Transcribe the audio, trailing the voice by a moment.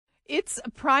It's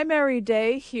primary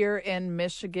day here in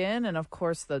Michigan, and of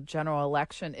course, the general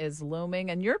election is looming.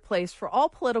 And your place for all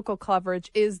political coverage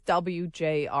is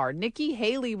WJR. Nikki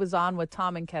Haley was on with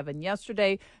Tom and Kevin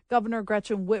yesterday. Governor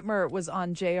Gretchen Whitmer was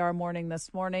on JR Morning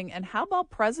this morning. And how about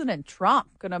President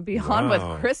Trump going to be on with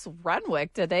Chris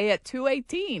Renwick today at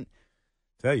 2:18?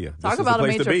 Tell you, talk about a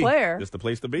major player. Just the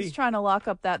place to be. He's trying to lock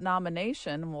up that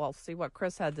nomination. We'll see what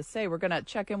Chris had to say. We're going to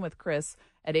check in with Chris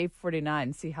at 8:49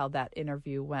 and see how that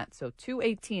interview went. So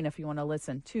 2:18 if you want to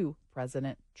listen to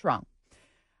President Trump.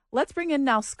 Let's bring in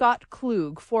now Scott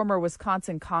Klug, former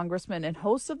Wisconsin Congressman and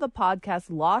host of the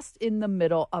podcast Lost in the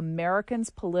Middle,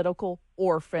 Americans' Political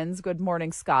Orphans. Good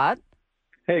morning, Scott.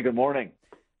 Hey, good morning.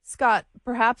 Scott,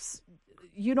 perhaps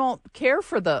you don't care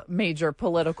for the major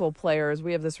political players.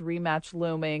 We have this rematch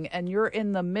looming, and you're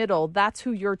in the middle. That's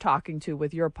who you're talking to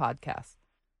with your podcast.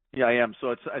 Yeah, I am.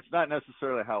 So it's not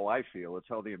necessarily how I feel. It's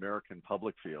how the American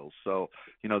public feels. So,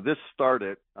 this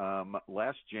started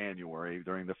last January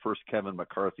during the first Kevin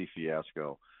McCarthy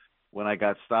fiasco when I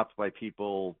got stopped by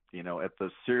people, at the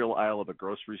cereal aisle of a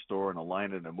grocery store and a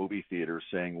line in a movie theater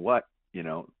saying, what,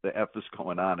 the F is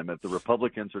going on. I mean, the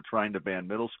Republicans are trying to ban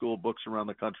middle school books around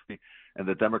the country, and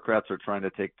the Democrats are trying to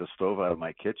take the stove out of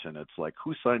my kitchen. It's like,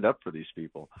 who signed up for these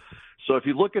people? So if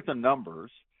you look at the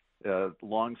numbers,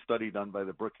 long study done by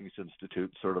the Brookings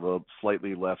Institute, sort of a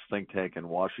slightly left think tank in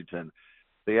Washington,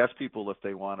 they asked people if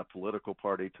they want a political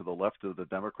party to the left of the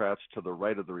Democrats, to the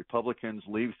right of the Republicans,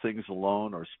 leave things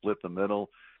alone, or split the middle.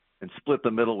 And split the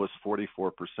middle was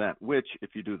 44%, which,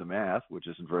 if you do the math, which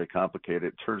isn't very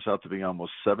complicated, turns out to be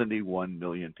almost 71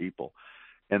 million people.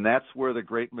 And that's where the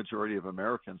great majority of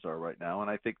Americans are right now. And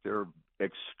I think they're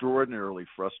extraordinarily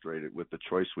frustrated with the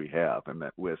choice we have. And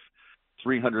that with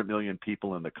 300 million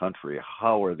people in the country,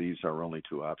 how are these our only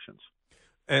two options?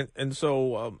 And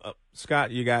so,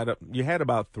 Scott, you had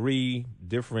about three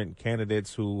different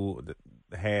candidates who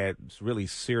had really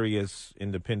serious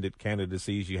independent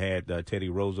candidacies. You had Teddy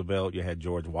Roosevelt, you had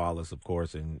George Wallace, of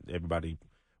course, and everybody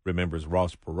remembers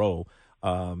Ross Perot.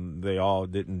 They all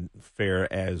didn't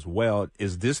fare as well.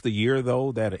 Is this the year,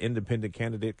 though, that an independent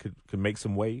candidate could make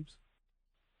some waves?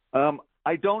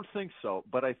 I don't think so,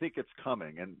 but I think it's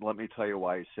coming, and let me tell you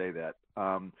why I say that.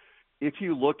 If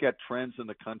you look at trends in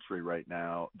the country right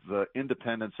now, the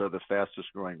independents are the fastest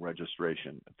growing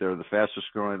registration. They're the fastest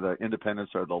growing. The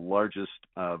independents are the largest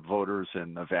voters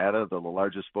in Nevada. They're the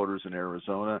largest voters in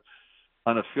Arizona.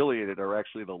 Unaffiliated are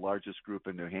actually the largest group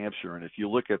in New Hampshire. And if you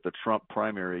look at the Trump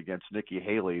primary against Nikki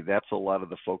Haley, that's a lot of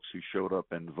the folks who showed up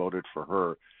and voted for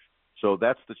her. So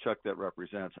that's the Chuck that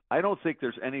represents. I don't think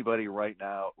there's anybody right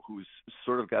now who's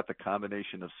sort of got the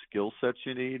combination of skill sets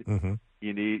you need. Mm-hmm.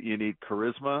 You need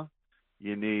charisma.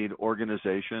 You need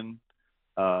organization,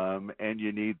 and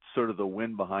you need sort of the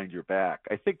wind behind your back.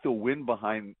 I think the wind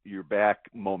behind your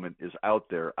back moment is out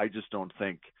there. I just don't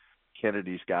think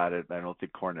Kennedy's got it. I don't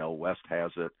think Cornel West has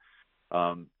it.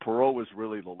 Perot was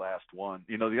really the last one.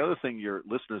 The other thing your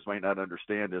listeners might not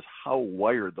understand is how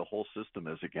wired the whole system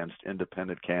is against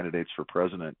independent candidates for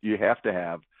president.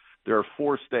 There are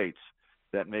 4 states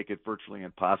that make it virtually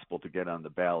impossible to get on the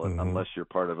ballot unless you're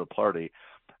part of a party.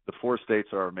 The 4 states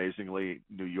are amazingly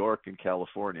New York and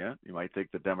California. You might think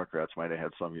the Democrats might have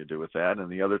had something to do with that. And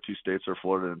the other 2 states are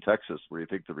Florida and Texas, where you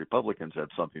think the Republicans had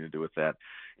something to do with that.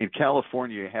 In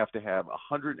California, you have to have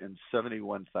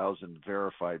 171,000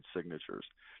 verified signatures.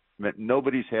 I mean,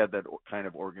 nobody's had that kind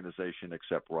of organization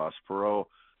except Ross Perot,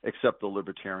 except the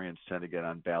Libertarians tend to get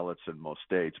on ballots in most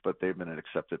states, but they've been an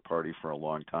accepted party for a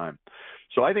long time.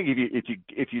 So I think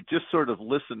if you just sort of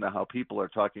listen to how people are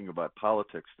talking about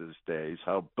politics these days,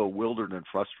 how bewildered and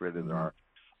frustrated they are,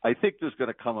 I think there's going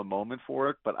to come a moment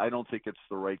for it, but I don't think it's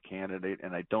the right candidate,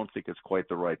 and I don't think it's quite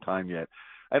the right time yet.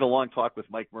 I had a long talk with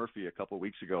Mike Murphy a couple of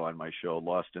weeks ago on my show,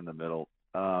 Lost in the Middle.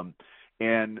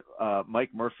 And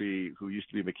Mike Murphy, who used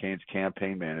to be McCain's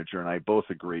campaign manager, and I both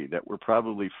agree that we're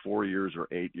probably 4 years or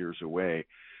 8 years away.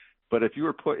 But if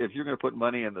you're going to put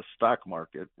money in the stock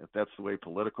market, if that's the way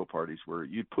political parties were,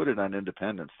 you'd put it on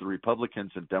independents. The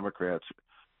Republicans and Democrats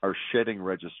are shedding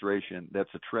registration.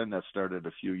 That's a trend that started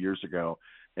a few years ago,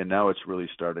 and now it's really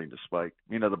starting to spike.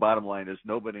 The bottom line is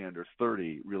nobody under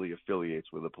 30 really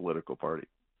affiliates with a political party.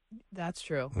 That's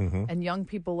true. And young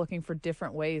people looking for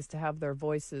different ways to have their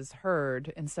voices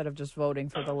heard instead of just voting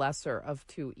for the lesser of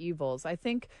two evils.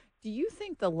 Do you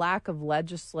think the lack of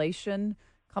legislation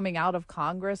coming out of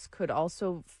Congress could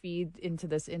also feed into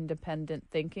this independent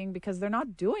thinking? Because they're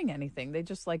not doing anything. They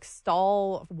just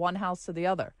stall one house to the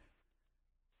other.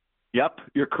 Yep,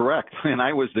 you're correct. And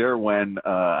I was there when,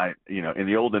 in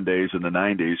the olden days, in the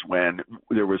 90s, when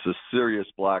there was a serious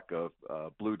block of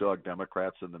blue dog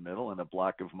Democrats in the middle and a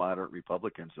block of moderate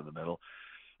Republicans in the middle.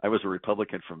 I was a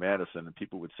Republican from Madison, and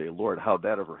people would say, Lord, how'd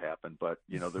that ever happen? But,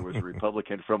 there was a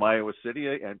Republican from Iowa City,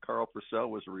 and Carl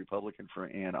Purcell was a Republican from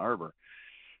Ann Arbor.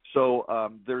 So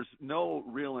there's no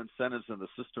real incentives in the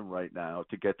system right now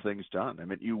to get things done. I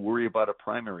mean, you worry about a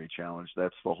primary challenge.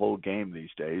 That's the whole game these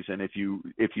days. And if you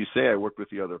say I work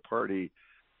with the other party,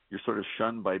 you're sort of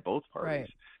shunned by both parties.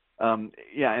 Right.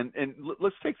 And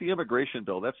let's take the immigration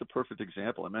bill. That's a perfect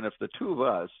example. I mean, if the two of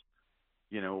us,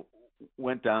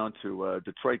 went down to a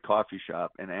Detroit coffee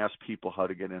shop and asked people how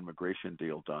to get an immigration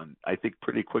deal done, I think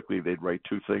pretty quickly they'd write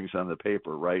two things on the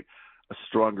paper, right? A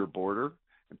stronger border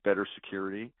and better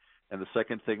security. And the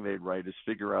second thing they'd write is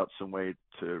figure out some way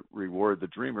to reward the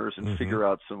dreamers and figure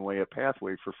out some way, a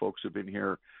pathway for folks who've been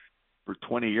here for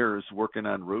 20 years working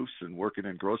on roofs and working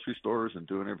in grocery stores and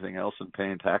doing everything else and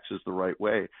paying taxes the right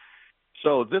way.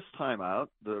 So this time out,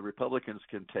 the Republicans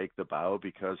can take the bow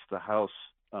because the House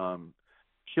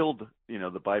killed,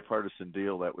 the bipartisan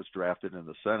deal that was drafted in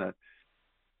the Senate.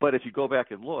 But if you go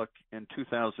back and look, in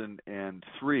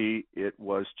 2003, it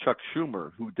was Chuck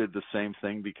Schumer who did the same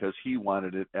thing because he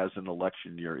wanted it as an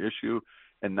election year issue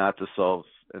and not to solve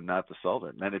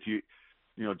it. And if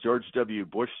George W.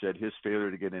 Bush said his failure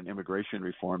to get an immigration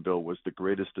reform bill was the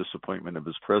greatest disappointment of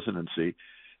his presidency,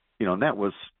 and that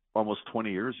was almost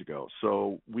 20 years ago.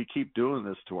 So we keep doing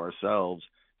this to ourselves,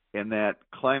 and that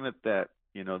climate that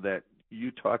you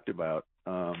talked about,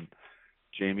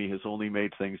 Jamie, has only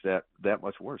made things that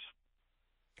much worse.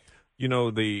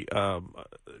 The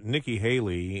Nikki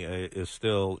Haley is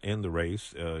still in the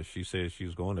race. She says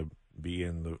she's going to be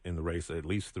in the race at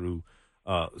least through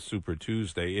Super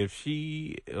Tuesday. If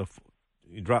she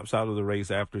drops out of the race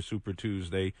after Super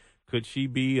Tuesday, could she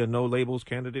be a no labels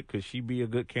candidate? Could she be a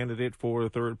good candidate for a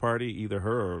third party, either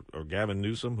her or Gavin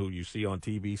Newsom, who you see on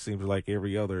TV seems like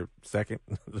every other second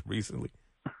recently?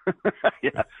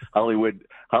 Yeah, Hollywood,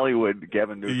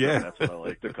 Gavin Newsom. Yeah. That's what I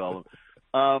like to call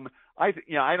him.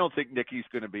 I don't think Nikki's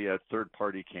going to be a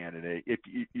third-party candidate.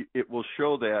 It will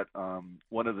show that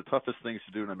one of the toughest things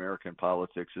to do in American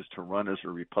politics is to run as a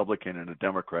Republican and a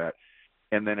Democrat,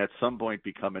 and then at some point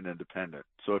become an independent.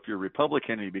 So if you're a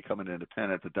Republican and you become an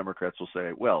independent, the Democrats will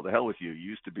say, well, the hell with you. You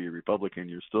used to be a Republican.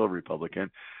 You're still a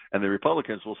Republican. And the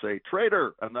Republicans will say,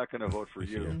 traitor, I'm not going to vote for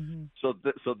you. Mm-hmm.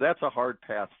 So that's a hard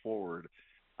path forward.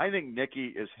 I think Nikki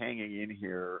is hanging in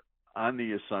here on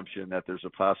the assumption that there's a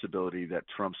possibility that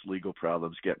Trump's legal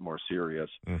problems get more serious,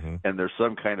 and there's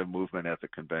some kind of movement at the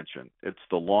convention. It's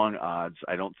the long odds.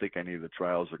 I don't think any of the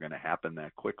trials are going to happen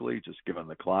that quickly, just given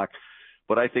the clock.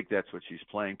 But I think that's what she's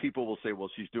playing. People will say,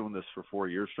 well, she's doing this for 4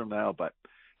 years from now, but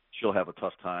she'll have a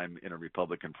tough time in a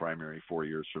Republican primary 4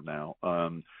 years from now.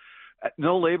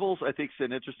 No labels, I think, is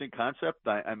an interesting concept.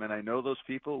 I mean, I know those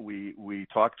people. We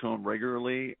talk to them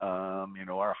regularly.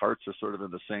 Our hearts are sort of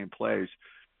in the same place.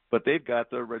 But they've got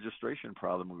the registration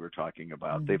problem we were talking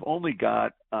about. Mm-hmm. They've only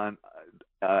got on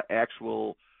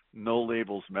actual no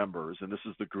labels members, and this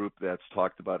is the group that's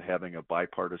talked about having a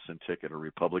bipartisan ticket, a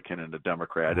Republican and a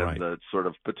Democrat, right. And the sort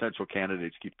of potential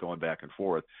candidates keep going back and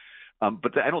forth.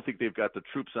 But I don't think they've got the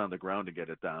troops on the ground to get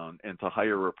it down, and to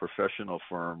hire a professional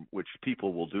firm, which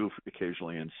people will do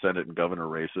occasionally in Senate and governor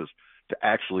races, to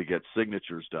actually get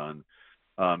signatures done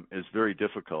is very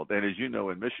difficult. And as you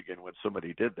know, in Michigan, when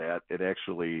somebody did that, it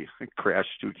actually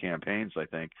crashed 2 campaigns, I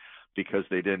think, because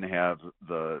they didn't have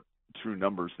the true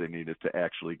numbers they needed to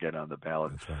actually get on the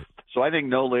ballot. That's right. So I think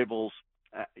no labels,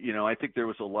 I think there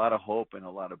was a lot of hope and a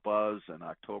lot of buzz in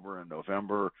October and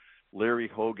November. Larry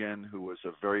Hogan, who was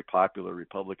a very popular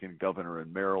Republican governor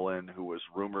in Maryland, who was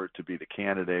rumored to be the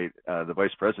candidate, the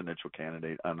vice presidential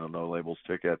candidate on the no labels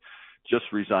ticket, just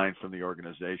resigned from the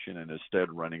organization and is instead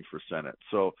running for Senate.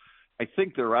 So I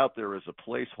think they're out there as a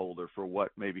placeholder for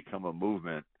what may become a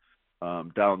movement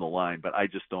down the line, but I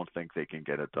just don't think they can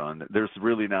get it done. There's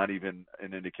really not even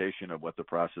an indication of what the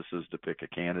process is to pick a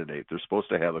candidate. They're supposed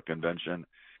to have a convention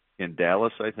in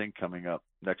Dallas, I think, coming up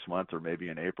next month or maybe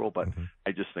in April, but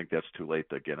I just think that's too late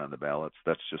to get on the ballots.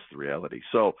 That's just the reality.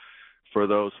 So for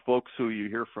those folks who you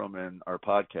hear from in our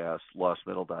podcast,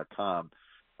 lostmiddle.com,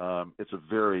 it's a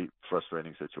very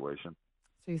frustrating situation.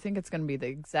 So you think it's going to be the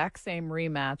exact same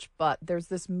rematch, but there's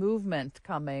this movement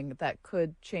coming that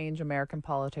could change American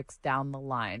politics down the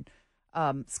line.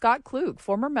 Scott Klug,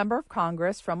 former member of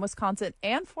Congress from Wisconsin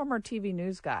and former TV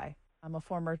news guy. I'm a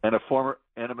former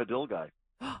and a Medill guy.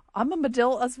 I'm a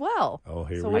Medill as well. Oh,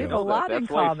 here so we have a lot in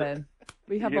common.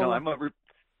 We have Go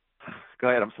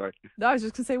ahead. I'm sorry. No, I was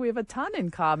just going to say we have a ton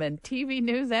in common. TV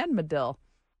news and Medill.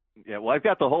 Yeah, well, I've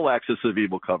got the whole axis of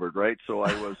evil covered, right? So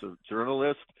I was a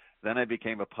journalist, then I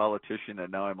became a politician,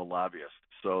 and now I'm a lobbyist.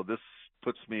 So this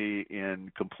puts me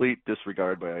in complete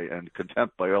disregard by and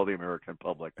contempt by all the American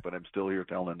public, but I'm still here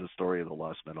telling the story of the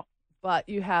lost middle. But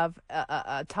you have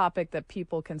a topic that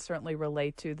people can certainly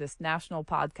relate to, this national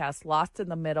podcast, Lost in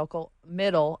the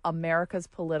Middle, America's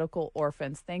Political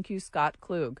Orphans. Thank you, Scott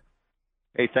Klug.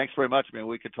 Hey, thanks very much, man.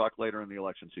 We could talk later in the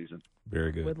election season.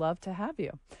 Very good. We'd love to have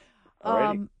you.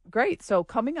 Great. So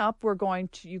coming up,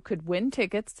 you could win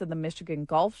tickets to the Michigan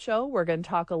Golf Show. We're going to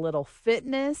talk a little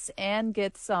fitness and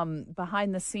get some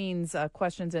behind the scenes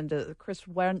questions into Chris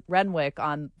Renwick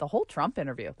on the whole Trump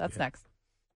interview. That's next.